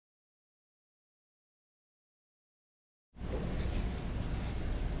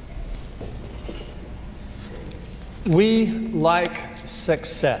We like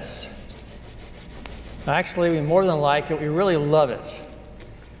success. Actually, we more than like it, we really love it.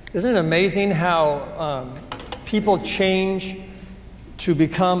 Isn't it amazing how people change to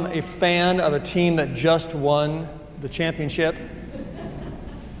become a fan of a team that just won the championship?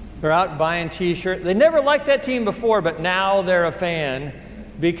 They're out buying t-shirts. They never liked that team before, but now they're a fan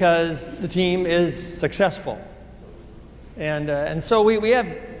because the team is successful. And so we have,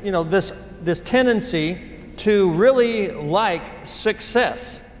 this tendency to really like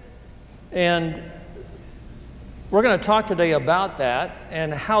success. And we're going to talk today about that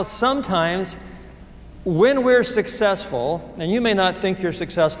and how sometimes when we're successful, and you may not think you're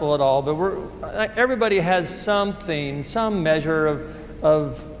successful at all, but everybody has something, some measure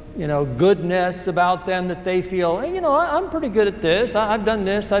of goodness about them that they feel, hey, I'm pretty good at this. I've done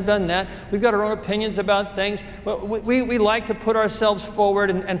this, I've done that. We've got our own opinions about things. But we like to put ourselves forward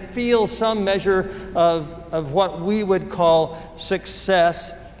and feel some measure of what we would call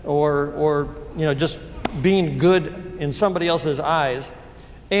success or just being good in somebody else's eyes.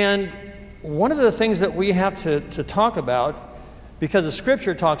 And one of the things that we have to talk about, because the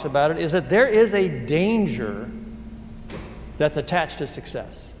Scripture talks about it, is that there is a danger that's attached to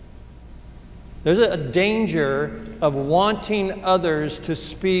success. There's a danger of wanting others to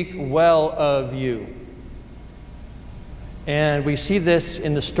speak well of you. And we see this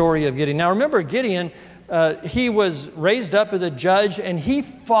in the story of Gideon. Now remember, Gideon, he was raised up as a judge, and he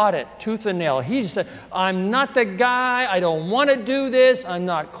fought it tooth and nail. He said, I'm not the guy, I don't want to do this, I'm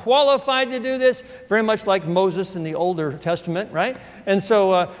not qualified to do this. Very much like Moses in the Older Testament, right? And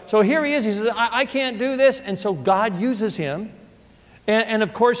so here he is, he says, I can't do this. And so God uses him. And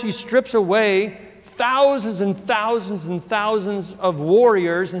of course, he strips away thousands and thousands and thousands of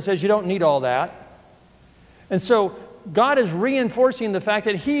warriors and says, you don't need all that. And so God is reinforcing the fact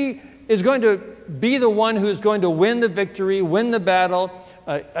that he is going to be the one who is going to win the victory, win the battle.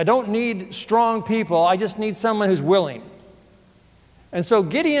 I don't need strong people. I just need someone who's willing. And so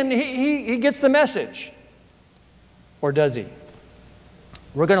Gideon, he gets the message. Or does he?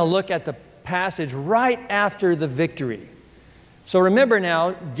 We're going to look at the passage right after the victory. So remember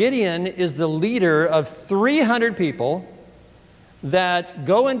now, Gideon is the leader of 300 people that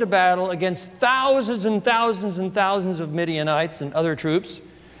go into battle against thousands and thousands and thousands of Midianites and other troops.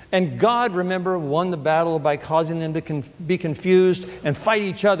 And God, remember, won the battle by causing them to be confused and fight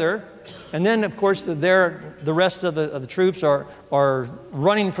each other. And then, of course, the rest of the troops are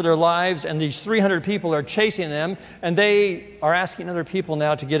running for their lives, and these 300 people are chasing them, and they are asking other people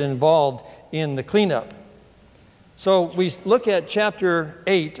now to get involved in the cleanup. So we look at chapter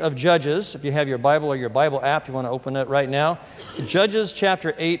 8 of Judges. If you have your Bible or your Bible app, you want to open it right now. Judges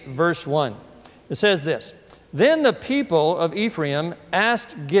chapter 8, verse 1. It says this, Then the people of Ephraim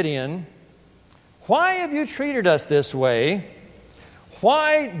asked Gideon, Why have you treated us this way?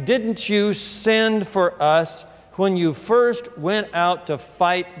 Why didn't you send for us when you first went out to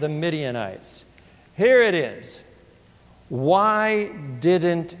fight the Midianites? Here it is. Why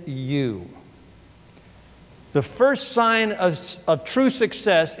didn't you? The first sign of true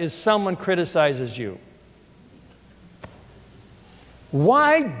success is someone criticizes you.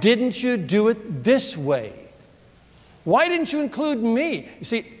 Why didn't you do it this way? Why didn't you include me? You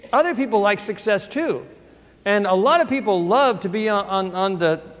see, other people like success too. And a lot of people love to be on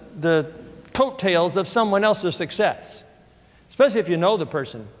the coattails of someone else's success, especially if you know the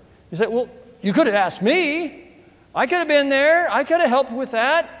person. You say, well, you could have asked me. I could have been there. I could have helped with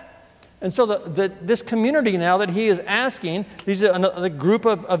that. And so this community now that he is asking, these are the group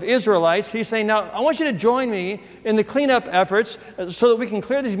of Israelites, he's saying, now, I want you to join me in the cleanup efforts so that we can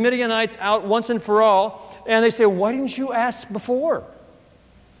clear these Midianites out once and for all. And they say, why didn't you ask before?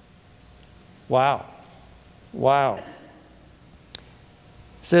 Wow. Wow. It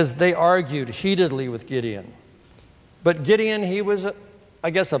says they argued heatedly with Gideon. But Gideon, he was I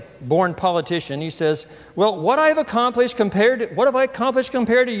guess a born politician. He says, well, what have I accomplished compared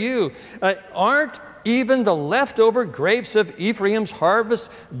to you? Aren't even the leftover grapes of Ephraim's harvest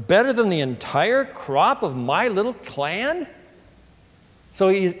better than the entire crop of my little clan? So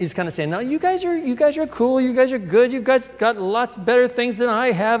he's kind of saying, no, you guys are cool, you guys are good, you guys got lots better things than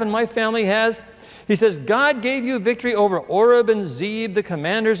I have and my family has. He says, God gave you victory over Oreb and Zeb, the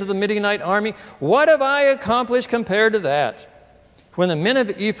commanders of the Midianite army. What have I accomplished compared to that? When the men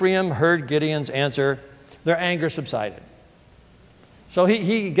of Ephraim heard Gideon's answer, their anger subsided. So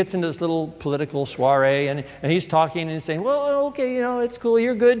he gets into this little political soiree, and he's talking and he's saying, well, okay, it's cool.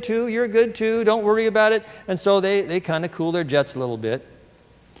 You're good too. Don't worry about it. And so they kind of cool their jets a little bit.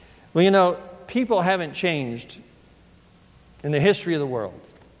 Well, people haven't changed in the history of the world.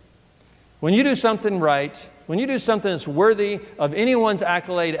 When you do something right, when you do something that's worthy of anyone's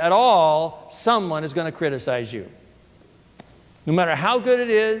accolade at all, someone is going to criticize you. No matter how good it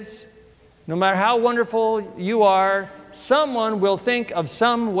is, no matter how wonderful you are, someone will think of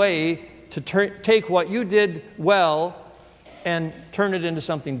some way to take what you did well and turn it into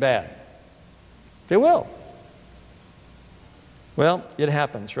something bad. They will. Well, it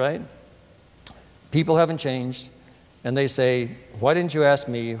happens, right? People haven't changed, and they say, why didn't you ask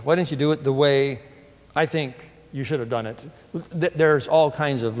me? Why didn't you do it the way I think you should have done it? There's all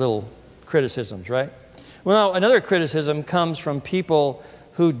kinds of little criticisms, right? Well, another criticism comes from people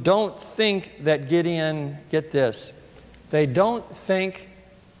who don't think that Gideon, get this, they don't think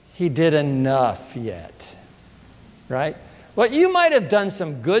he did enough yet, right? Well, you might have done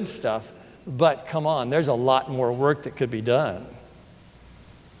some good stuff, but come on, there's a lot more work that could be done,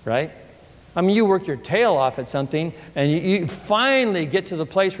 right? I mean, you work your tail off at something, and you finally get to the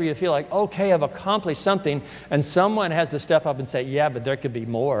place where you feel like, okay, I've accomplished something, and someone has to step up and say, yeah, but there could be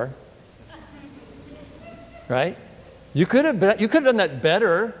more, right? You could have done that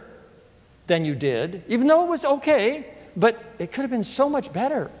better than you did, even though it was okay, but it could have been so much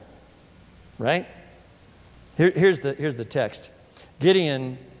better, right? Here's the text.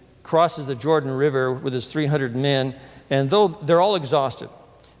 Gideon crosses the Jordan River with his 300 men, and though they're all exhausted,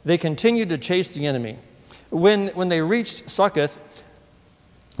 they continued to chase the enemy. When they reached Succoth,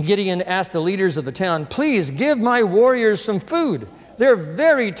 Gideon asked the leaders of the town, please give my warriors some food. They're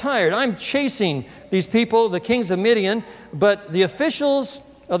very tired. I'm chasing these people, the kings of Midian. But the officials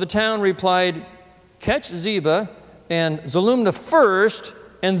of the town replied, catch Zebah and Zalmunna first,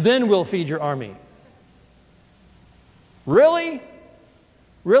 and then we'll feed your army. Really?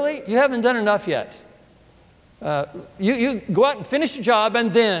 Really? You haven't done enough yet. You go out and finish the job,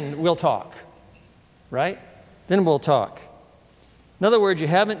 and then we'll talk. Right? Then we'll talk. In other words, you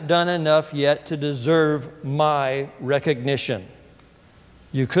haven't done enough yet to deserve my recognition.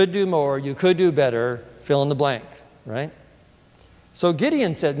 You could do more, you could do better, fill in the blank, right? So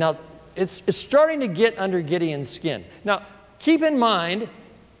Gideon said, now, it's starting to get under Gideon's skin. Now, keep in mind,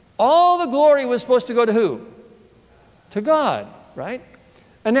 all the glory was supposed to go to who? To God, right?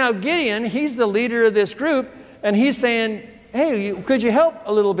 And now Gideon, he's the leader of this group, and he's saying, hey, could you help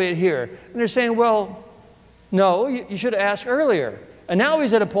a little bit here? And they're saying, well, no, you should have asked earlier. And now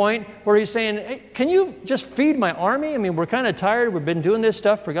he's at a point where he's saying, hey, can you just feed my army? I mean, we're kind of tired. We've been doing this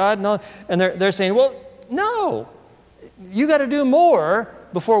stuff for God. And they're saying, well, no, you got to do more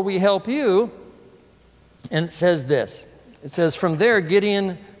before we help you. And it says this. It says, from there,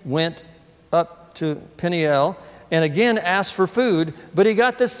 Gideon went up to Peniel and again asked for food, but he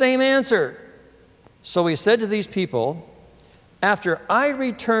got the same answer. So he said to these people, after I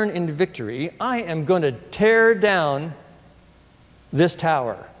return in victory, I am going to tear down this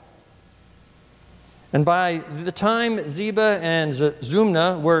tower. And by the time Zebah and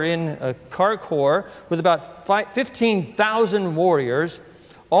Zalmunna were in Karkor with about 15,000 warriors,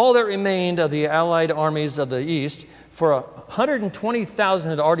 all that remained of the allied armies of the east, for 120,000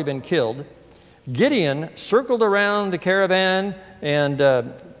 had already been killed, Gideon circled around the caravan,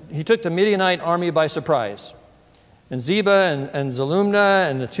 and he took the Midianite army by surprise. And Zebah and Zalmunna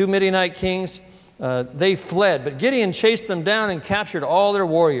and the two Midianite kings, they fled, but Gideon chased them down and captured all their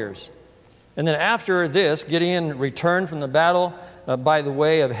warriors. And then after this, Gideon returned from the battle by the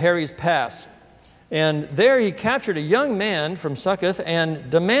way of Harry's Pass. And there he captured a young man from Succoth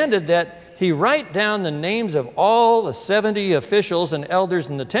and demanded that he write down the names of all the 70 officials and elders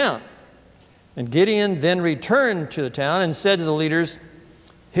in the town. And Gideon then returned to the town and said to the leaders,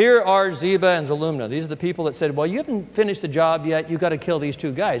 here are Zebah and Zalmunna. These are the people that said, well, you haven't finished the job yet. You've got to kill these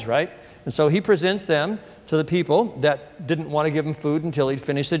two guys, right? And so he presents them to the people that didn't want to give him food until he'd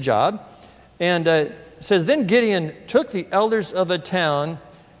finished the job. And it says, then Gideon took the elders of the town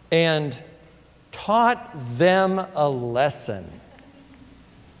and taught them a lesson.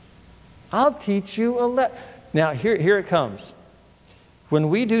 I'll teach you a lesson. Now, here it comes. When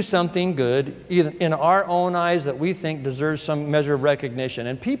we do something good, either in our own eyes that we think deserves some measure of recognition,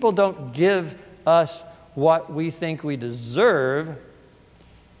 and people don't give us what we think we deserve,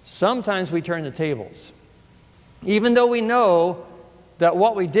 sometimes we turn the tables. Even though we know that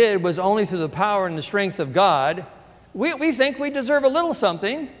what we did was only through the power and the strength of God, we think we deserve a little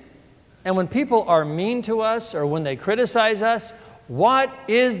something. And when people are mean to us or when they criticize us, what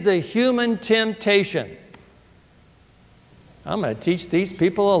is the human temptation? I'm going to teach these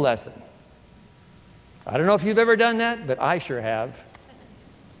people a lesson. I don't know if you've ever done that, but I sure have.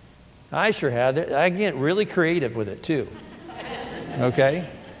 I sure have. I get really creative with it too. Okay?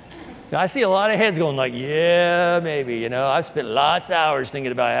 I see a lot of heads going like, yeah, maybe, I've spent lots of hours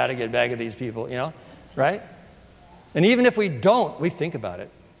thinking about how to get back at these people, right? And even if we don't, we think about it.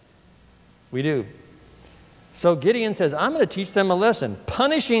 We do. So Gideon says, I'm going to teach them a lesson,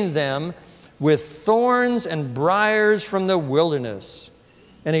 punishing them with thorns and briars from the wilderness.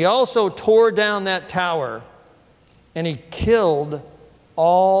 And he also tore down that tower, and he killed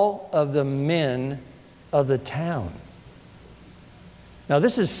all of the men of the town. Now,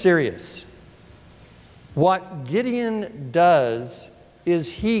 this is serious. What Gideon does is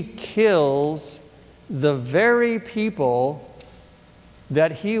he kills the very people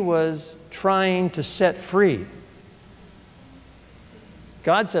that he was trying to set free.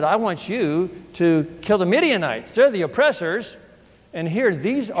 God said, I want you to kill the Midianites. They're the oppressors. And here,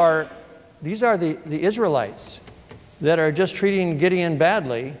 these are the Israelites that are just treating Gideon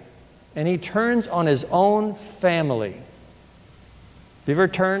badly. And he turns on his own family. Have you ever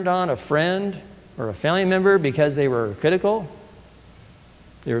turned on a friend or a family member because they were critical?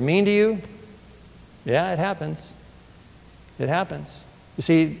 They were mean to you? Yeah, it happens. It happens. You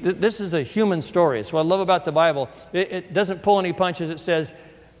see, this is a human story. It's what I love about the Bible. It doesn't pull any punches. It says,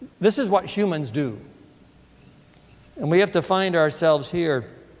 this is what humans do. And we have to find ourselves here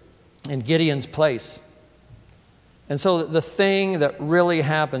in Gideon's place. And so the thing that really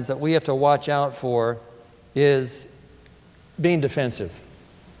happens that we have to watch out for is being defensive.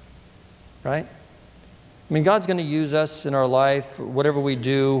 Right? I mean, God's going to use us in our life, whatever we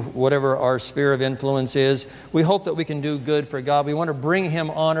do, whatever our sphere of influence is. We hope that we can do good for God. We want to bring Him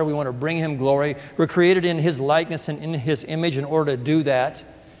honor. We want to bring Him glory. We're created in His likeness and in His image in order to do that.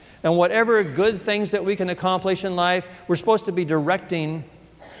 And whatever good things that we can accomplish in life, we're supposed to be directing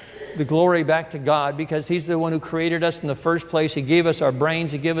the glory back to God because He's the one who created us in the first place. He gave us our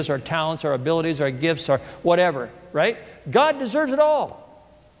brains. He gave us our talents, our abilities, our gifts, our whatever, right? God deserves it all.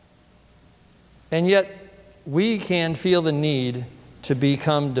 And yet, we can feel the need to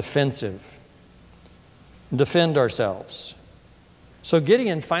become defensive, defend ourselves. So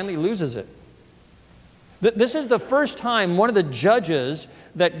Gideon finally loses it. This is the first time one of the judges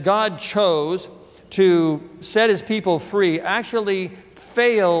that God chose to set his people free actually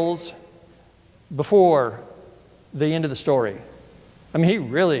fails before the end of the story. I mean, he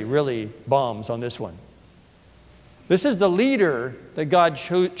really, really bombs on this one. This is the leader that God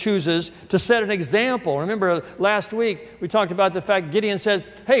chooses to set an example. Remember last week we talked about the fact Gideon said,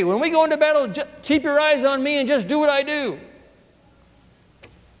 hey, when we go into battle, keep your eyes on me and just do what I do.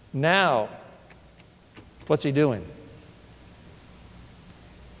 Now, what's he doing?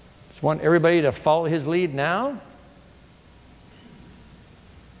 Just want everybody to follow his lead now?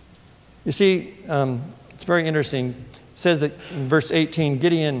 You see, it's very interesting. It says that in verse 18,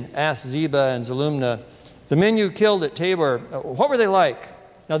 Gideon asked Zebah and Zalmunna, the men you killed at Tabor, what were they like?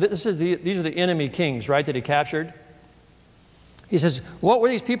 Now, these are the enemy kings, right, that he captured. He says, what were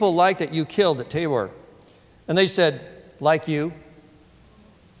these people like that you killed at Tabor? And they said, like you.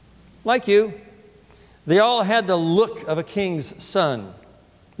 Like you. They all had the look of a king's son.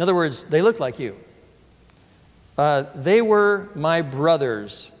 In other words, they looked like you. They were my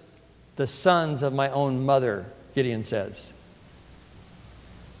brothers, the sons of my own mother, Gideon says.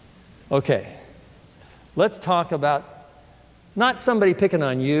 Okay. Let's talk about not somebody picking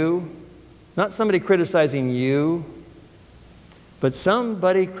on you, not somebody criticizing you, but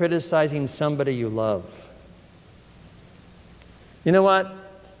somebody criticizing somebody you love. You know what?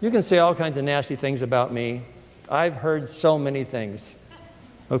 You can say all kinds of nasty things about me. I've heard so many things,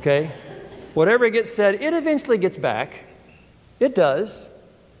 okay? Whatever gets said, it eventually gets back. It does.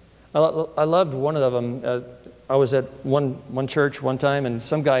 I loved one of them. I was at one church one time, and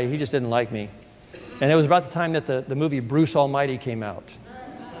some guy, he just didn't like me. And it was about the time that the movie Bruce Almighty came out.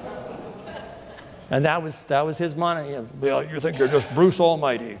 And that was his motto. You know, well, you think you're just Bruce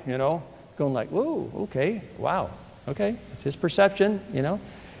Almighty, you know? Going like, whoa, okay, wow, okay. It's his perception, you know?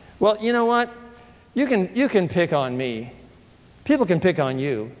 Well, you know what? You can pick on me. People can pick on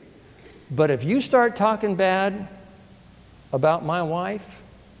you. But if you start talking bad about my wife,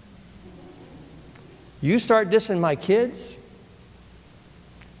 you start dissing my kids,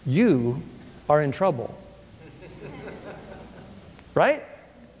 you are in trouble. Right?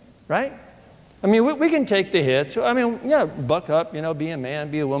 Right? I mean, we can take the hits. I mean, yeah, buck up, you know, be a man,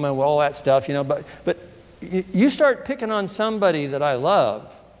 be a woman, all that stuff, you know. But you start picking on somebody that I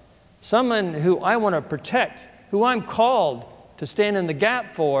love, someone who I want to protect, who I'm called to stand in the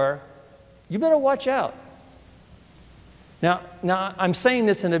gap for, you better watch out. Now I'm saying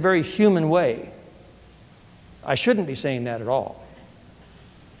this in a very human way. I shouldn't be saying that at all.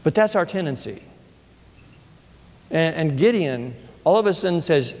 But that's our tendency. And Gideon all of a sudden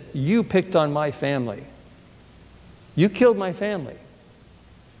says, you picked on my family. You killed my family.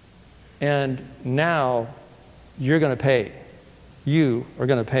 And now you're going to pay. You are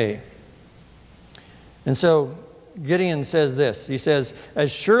going to pay. And so Gideon says this. He says,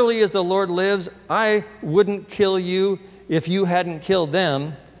 as surely as the Lord lives, I wouldn't kill you if you hadn't killed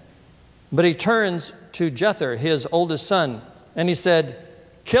them. But he turns to Jether, his oldest son, and he said,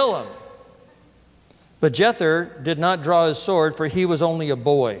 kill him. But Jether did not draw his sword, for he was only a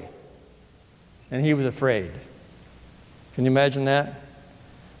boy, and he was afraid. Can you imagine that?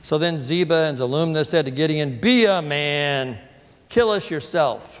 So then Zebah and Zalmunna said to Gideon, be a man, kill us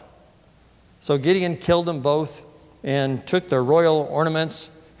yourself. So Gideon killed them both and took their royal ornaments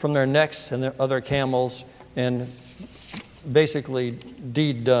from their necks and their other camels, and basically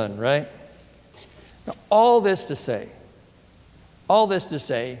deed done, right? Now, all this to say,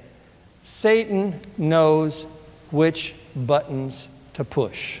 Satan knows which buttons to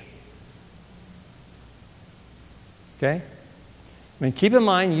push. Okay? I mean, keep in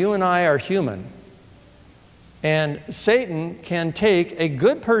mind, you and I are human. And Satan can take a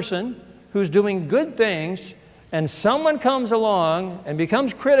good person who's doing good things, and someone comes along and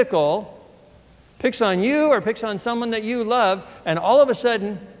becomes critical, picks on you or picks on someone that you love, and all of a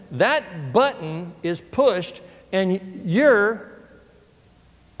sudden, that button is pushed, and you're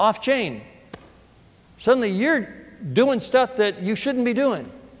off chain. Suddenly, you're doing stuff that you shouldn't be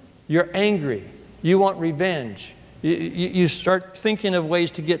doing. You're angry. You want revenge. You start thinking of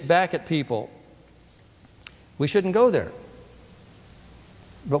ways to get back at people. We shouldn't go there.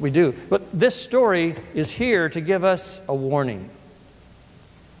 But we do. But this story is here to give us a warning.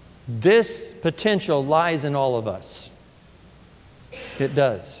 This potential lies in all of us. It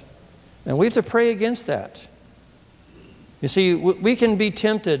does. And we have to pray against that. You see, we can be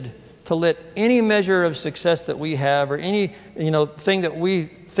tempted to let any measure of success that we have, or any thing that we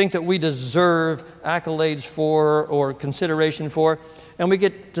think that we deserve accolades for or consideration for, and we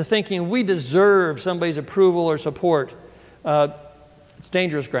get to thinking we deserve somebody's approval or support. It's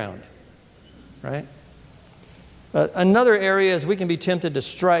dangerous ground, right? Another area is we can be tempted to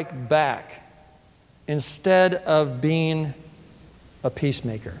strike back instead of being a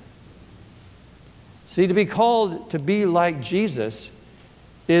peacemaker. See, to be called to be like Jesus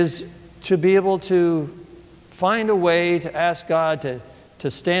is to be able to find a way to ask God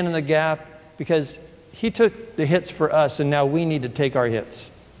to stand in the gap, because He took the hits for us, and now we need to take our hits.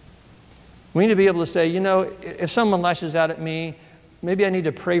 We need to be able to say, you know, if someone lashes out at me, maybe I need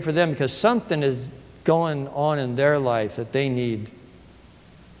to pray for them because something is going on in their life that they need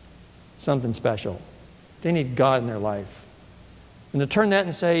something special. They need God in their life. And to turn that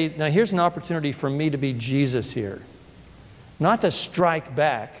and say, now here's an opportunity for me to be Jesus here. Not to strike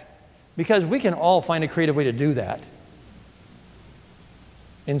back, because we can all find a creative way to do that.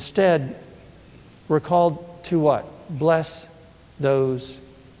 Instead, we're called to what? Bless those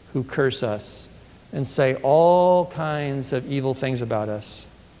who curse us and say all kinds of evil things about us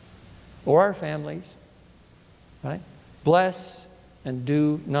or our families, right? Bless and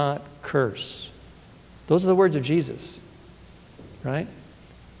do not curse. Those are the words of Jesus, right?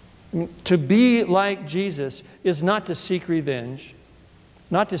 To be like Jesus is not to seek revenge,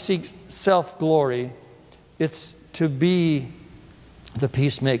 not to seek self-glory. It's to be the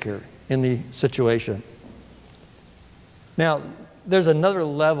peacemaker in the situation. Now, there's another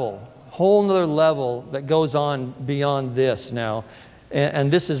level, whole nother level that goes on beyond this now.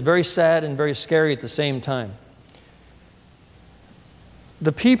 And this is very sad and very scary at the same time.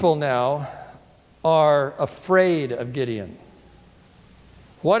 The people now are afraid of Gideon.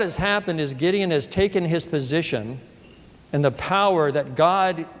 What has happened is Gideon has taken his position and the power that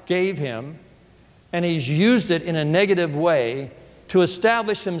God gave him, and he's used it in a negative way to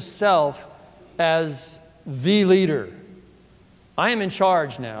establish himself as the leader. I am in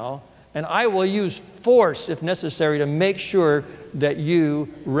charge now, and I will use force if necessary to make sure that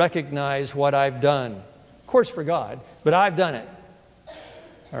you recognize what I've done. Of course for God, but I've done it.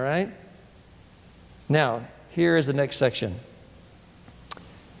 All right? Now, here is the next section.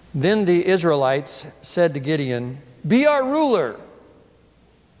 Then the Israelites said to Gideon, "Be our ruler.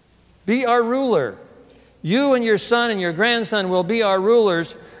 Be our ruler. You and your son and your grandson will be our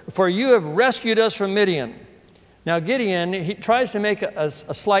rulers, for you have rescued us from Midian." Now Gideon, he tries to make a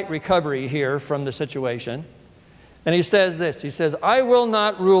slight recovery here from the situation. And he says this, he says, "I will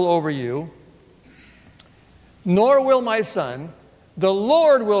not rule over you, nor will my son. The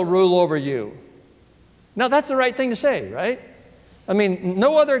Lord will rule over you." Now that's the right thing to say, right? I mean,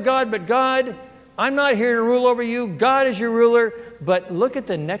 no other God but God. I'm not here to rule over you. God is your ruler. But look at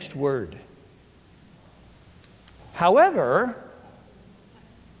the next word. However,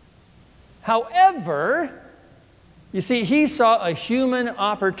 you see, he saw a human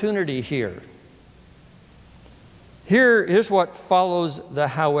opportunity here. here's what follows the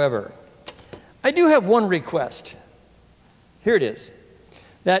however. I do have one request. Here it is.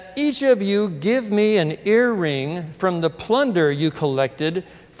 That each of you give me an earring from the plunder you collected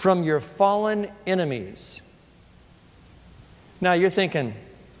from your fallen enemies. Now you're thinking,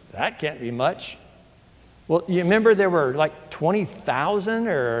 that can't be much. Well, you remember there were like 20,000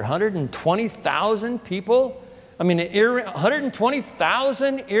 or 120,000 people? I mean,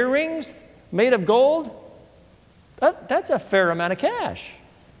 120,000 earrings made of gold? That's a fair amount of cash,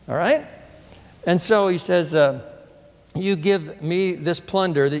 all right? And so he says, you give me this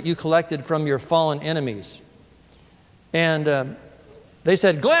plunder that you collected from your fallen enemies. And they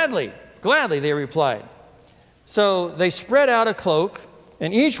said, gladly, gladly, they replied. So they spread out a cloak,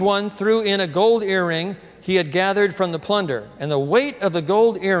 and each one threw in a gold earring he had gathered from the plunder. And the weight of the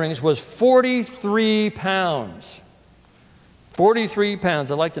gold earrings was 43 pounds. 43 pounds.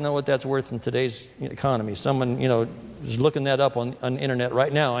 I'd like to know what that's worth in today's economy. Someone, is looking that up on the internet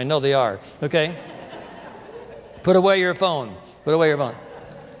right now. I know they are. Okay? Put away your phone. Put away your phone.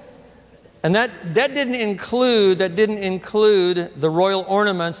 And that didn't include the royal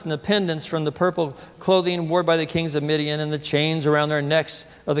ornaments and the pendants from the purple clothing worn by the kings of Midian and the chains around their necks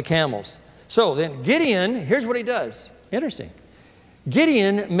of the camels. So then Gideon, here's what he does. Interesting.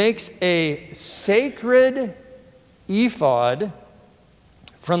 Gideon makes a sacred ephod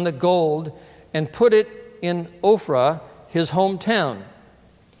from the gold and put it in Ophrah, his hometown.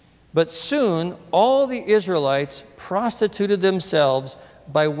 But soon all the Israelites prostituted themselves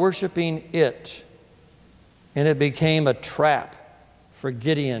by worshiping it, and it became a trap for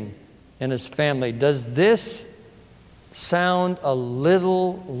Gideon and his family. Does this sound a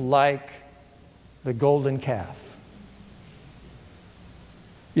little like the golden calf?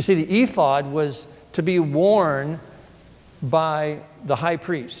 You see, the ephod was to be worn by the high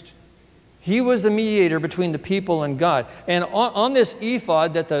priest. He was the mediator between the people and God. And on this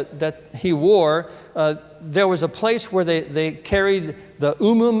ephod that he wore, there was a place where they carried the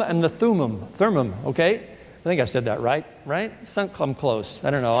Urim and the Thummim, okay? I think I said that right? I'm close.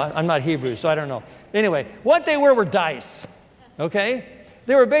 I don't know. I'm not Hebrew, so I don't know. Anyway, what they were dice, okay?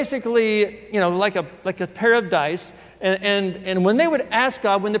 They were basically, like a pair of dice. And when they would ask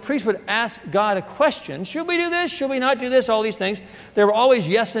God, when the priest would ask God a question, should we do this? Should we not do this? All these things. There were always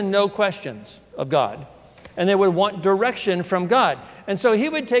yes and no questions of God. And they would want direction from God. And so he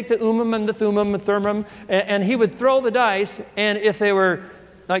would take the Urim and the Thummim, and he would throw the dice. And if they were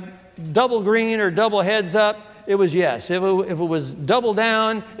like double green or double heads up, it was yes. If it was double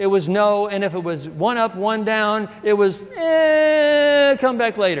down, it was no. And if it was one up, one down, it was come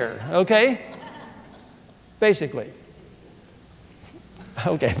back later, okay? Basically.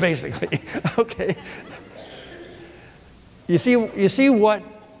 Okay, basically. Okay. You see what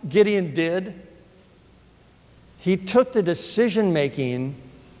Gideon did? He took the decision-making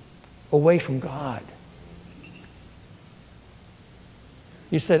away from God.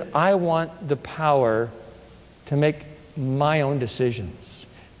 He said, I want the power to make my own decisions.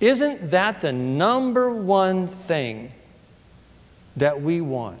 Isn't that the number one thing that we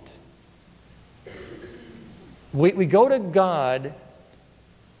want? We go to God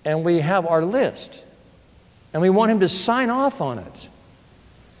and we have our list and we want Him to sign off on it.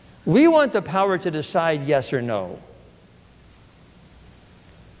 We want the power to decide yes or no.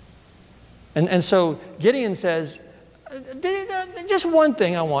 And so Gideon says, just one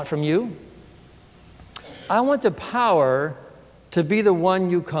thing I want from you. I want the power to be the one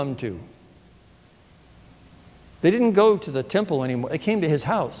you come to. They didn't go to the temple anymore. They came to his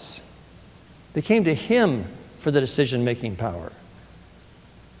house. They came to him for the decision-making power.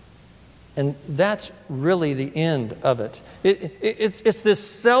 And that's really the end of it. It's this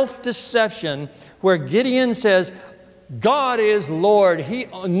self-deception where Gideon says, God is Lord.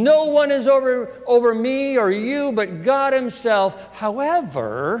 No one is over me or you but God Himself.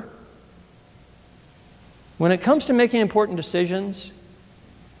 However, when it comes to making important decisions,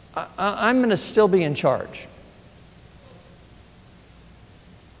 I'm going to still be in charge.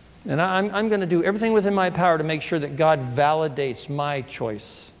 And I'm going to do everything within my power to make sure that God validates my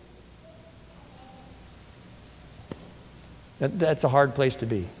choice. That's a hard place to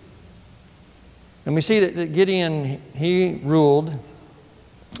be. And we see that Gideon, he ruled,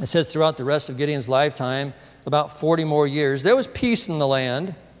 it says throughout the rest of Gideon's lifetime, about 40 more years. There was peace in the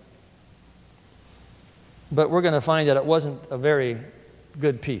land, but we're going to find that it wasn't a very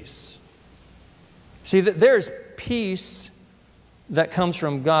good peace. See, there's peace that comes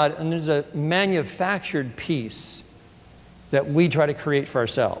from God, and there's a manufactured peace that we try to create for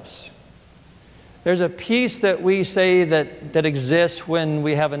ourselves. There's a peace that we say that exists when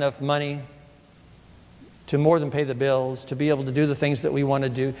we have enough money to more than pay the bills, to be able to do the things that we want to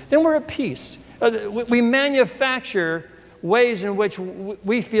do, then we're at peace. We manufacture ways in which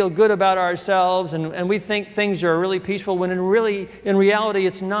we feel good about ourselves and we think things are really peaceful when in reality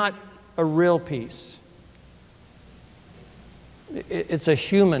it's not a real peace. It's a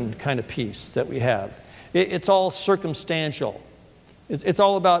human kind of peace that we have. It's all circumstantial. It's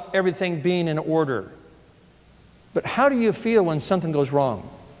all about everything being in order. But how do you feel when something goes wrong?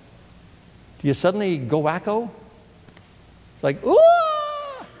 Do you suddenly go wacko? It's like,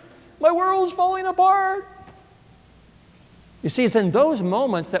 ooh, my world's falling apart. You see, it's in those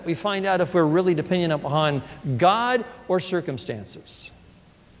moments that we find out if we're really dependent upon God or circumstances.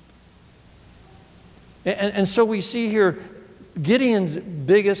 And so we see here Gideon's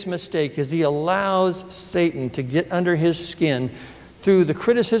biggest mistake is he allows Satan to get under his skin through the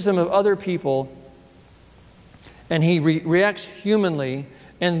criticism of other people, and he reacts humanly,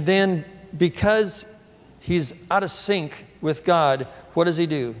 and then because he's out of sync with God, what does he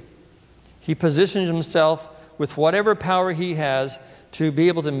do? He positions himself with whatever power he has to be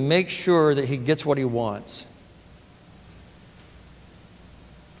able to make sure that he gets what he wants.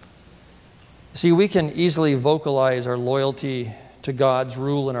 See, we can easily vocalize our loyalty to God's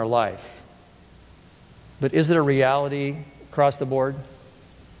rule in our life. But is it a reality across the board?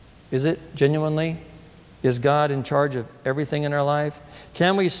 Is it genuinely? Is God in charge of everything in our life?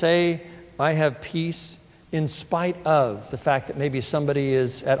 Can we say, I have peace in spite of the fact that maybe somebody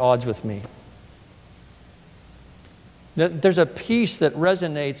is at odds with me? There's a peace that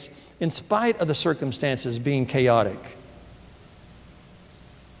resonates in spite of the circumstances being chaotic.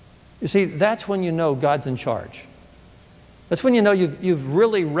 You see, that's when you know God's in charge. That's when you know you've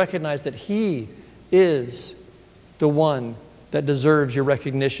really recognized that He is the one that deserves your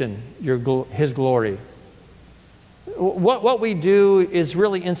recognition, His glory. What we do is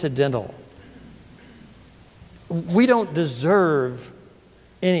really incidental. We don't deserve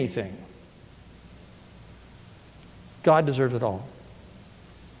anything. God deserves it all.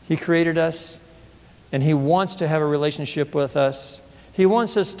 He created us, and He wants to have a relationship with us. He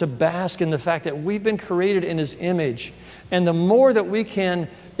wants us to bask in the fact that we've been created in His image. And the more that we can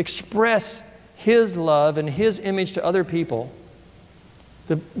express His love and His image to other people,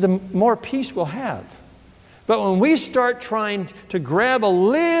 the more peace we'll have. But when we start trying to grab a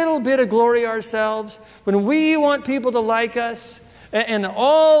little bit of glory ourselves, when we want people to like us, and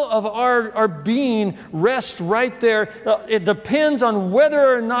all of our being rests right there, it depends on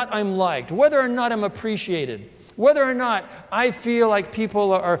whether or not I'm liked, whether or not I'm appreciated, whether or not I feel like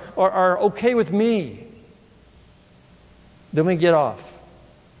people are okay with me. Then we get off.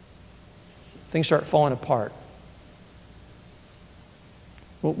 Things start falling apart.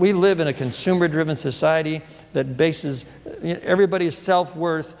 Well, we live in a consumer-driven society that bases everybody's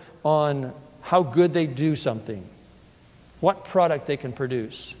self-worth on how good they do something, what product they can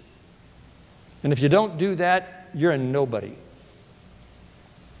produce. And if you don't do that, you're a nobody.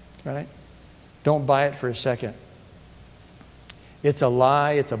 Right? Don't buy it for a second. It's a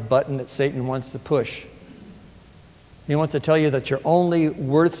lie. It's a button that Satan wants to push. He wants to tell you that you're only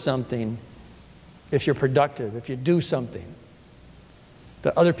worth something if you're productive, if you do something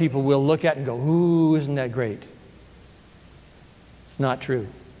that other people will look at and go, ooh, isn't that great? It's not true.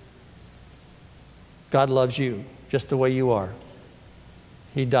 God loves you just the way you are.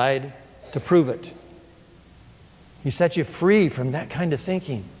 He died to prove it. He set you free from that kind of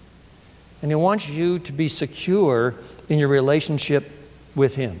thinking. And He wants you to be secure in your relationship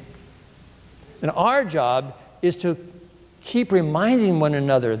with Him. And our job is to keep reminding one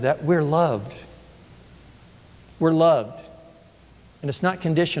another that we're loved. We're loved. And it's not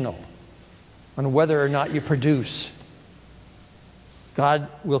conditional on whether or not you produce. God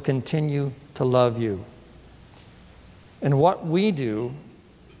will continue to love you. And what we do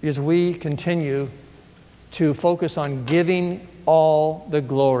is we continue to focus on giving all the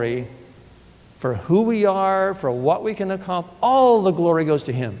glory for who we are, for what we can accomplish. All the glory goes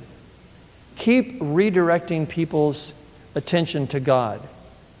to Him. Keep redirecting people's attention to God.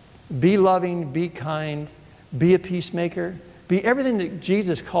 Be loving, be kind, be a peacemaker. Be everything that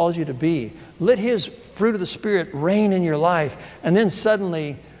Jesus calls you to be. Let His fruit of the Spirit reign in your life. And then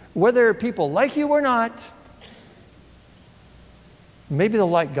suddenly, whether people like you or not, maybe they'll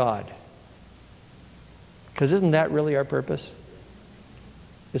like God. Because isn't that really our purpose?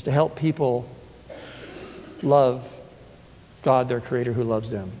 Is to help people love God, their Creator, who loves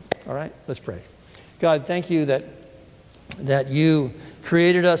them. All right? Let's pray. God, thank you that you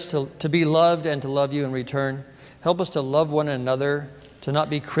created us to be loved and to love you in return. Help us to love one another, to not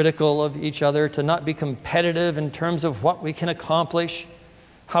be critical of each other, to not be competitive in terms of what we can accomplish.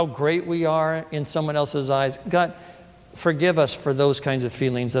 how great we are in someone else's eyes. God, forgive us for those kinds of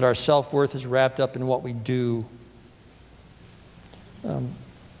feelings, that our self-worth is wrapped up in what we do.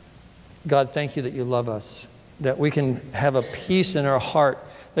 God, thank you that you love us, that we can have a peace in our heart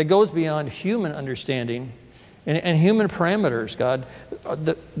that goes beyond human understanding and human parameters, God.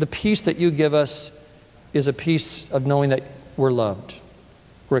 The peace that you give us is a peace of knowing that we're loved,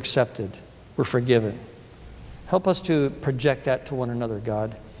 we're accepted, we're forgiven. Help us to project that to one another,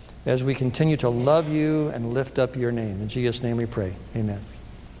 God, as we continue to love you and lift up your name. In Jesus' name we pray. Amen.